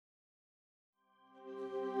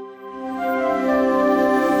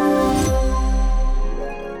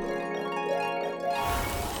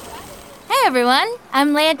everyone.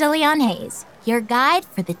 I'm Leah DeLeon Hayes, your guide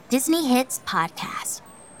for the Disney Hits podcast.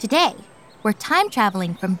 Today, we're time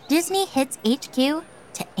traveling from Disney Hits HQ to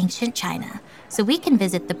ancient China so we can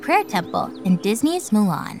visit the prayer temple in Disney's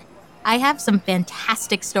Mulan. I have some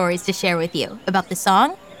fantastic stories to share with you about the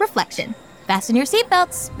song Reflection. Fasten your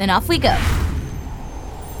seatbelts, and off we go.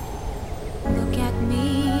 Look at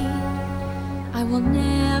me, I will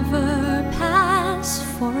never pass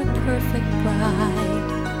for a perfect bride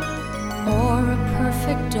or a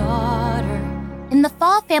perfect daughter. In the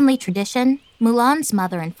Fall family tradition, Mulan's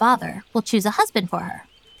mother and father will choose a husband for her.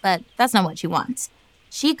 But that's not what she wants.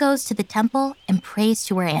 She goes to the temple and prays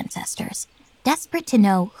to her ancestors, desperate to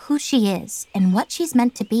know who she is and what she's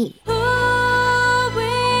meant to be. Who is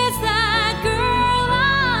that girl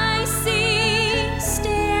I see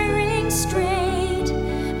staring straight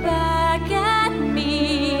back at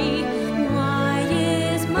me? Why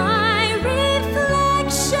is my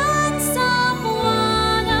reflection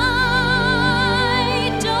someone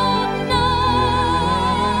I don't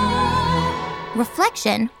know?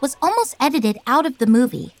 Reflection was almost edited out of the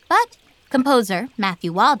movie, but composer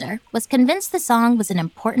Matthew Wilder was convinced the song was an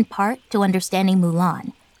important part to understanding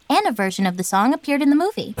Mulan, and a version of the song appeared in the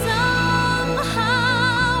movie.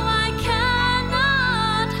 Somehow I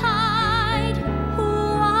cannot hide who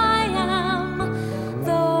I am,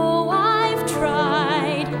 though I've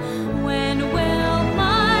tried. When will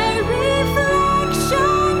my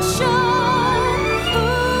reflection show who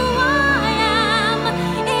I am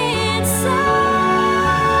inside?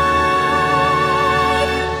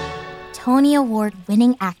 Tony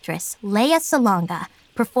Award-winning actress Lea Salonga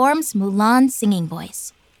performs Mulan's singing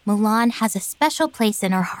voice. Mulan has a special place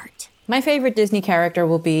in her heart. My favorite Disney character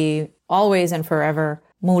will be always and forever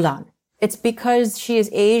Mulan. It's because she is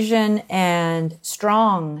Asian and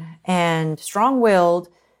strong-willed,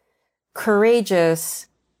 courageous,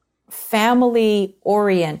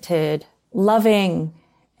 family-oriented, loving,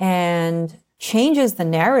 and changes the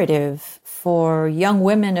narrative for young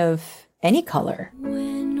women of any color.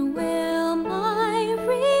 When will my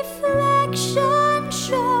reflection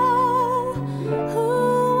show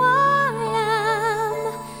who I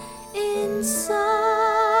am inside?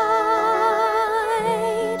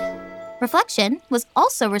 Reflection was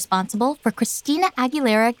also responsible for Christina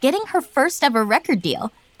Aguilera getting her first ever record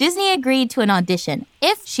deal. Disney agreed to an audition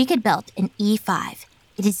if she could belt an E5.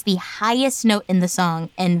 It is the highest note in the song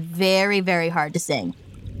and very, very hard to sing.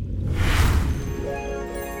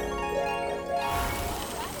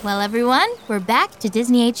 Well, everyone, we're back to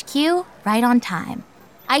Disney HQ right on time.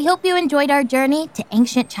 I hope you enjoyed our journey to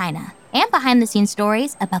ancient China and behind-the-scenes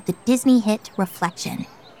stories about the Disney hit Reflection.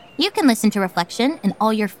 You can listen to Reflection and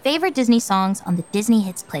all your favorite Disney songs on the Disney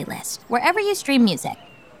Hits playlist, wherever you stream music.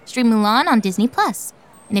 Stream Mulan on Disney+.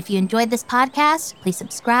 And if you enjoyed this podcast, please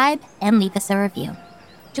subscribe and leave us a review.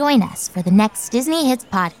 Join us for the next Disney Hits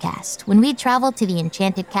podcast when we travel to the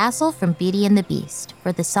Enchanted Castle from Beauty and the Beast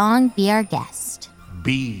for the song Be Our Guest.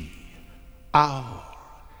 Be our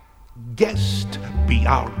guest, be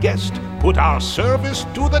our guest, put our service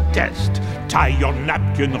to the test. Tie your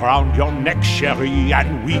napkin round your neck, Sherry,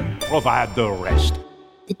 and we provide the rest.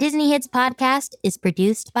 The Disney Hits podcast is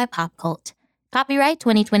produced by Pop Cult. Copyright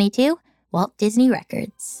 2022, Walt Disney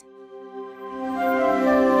Records.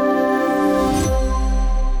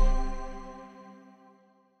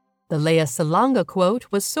 The Lea Salonga quote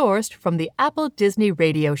was sourced from the Apple Disney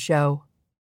Radio Show.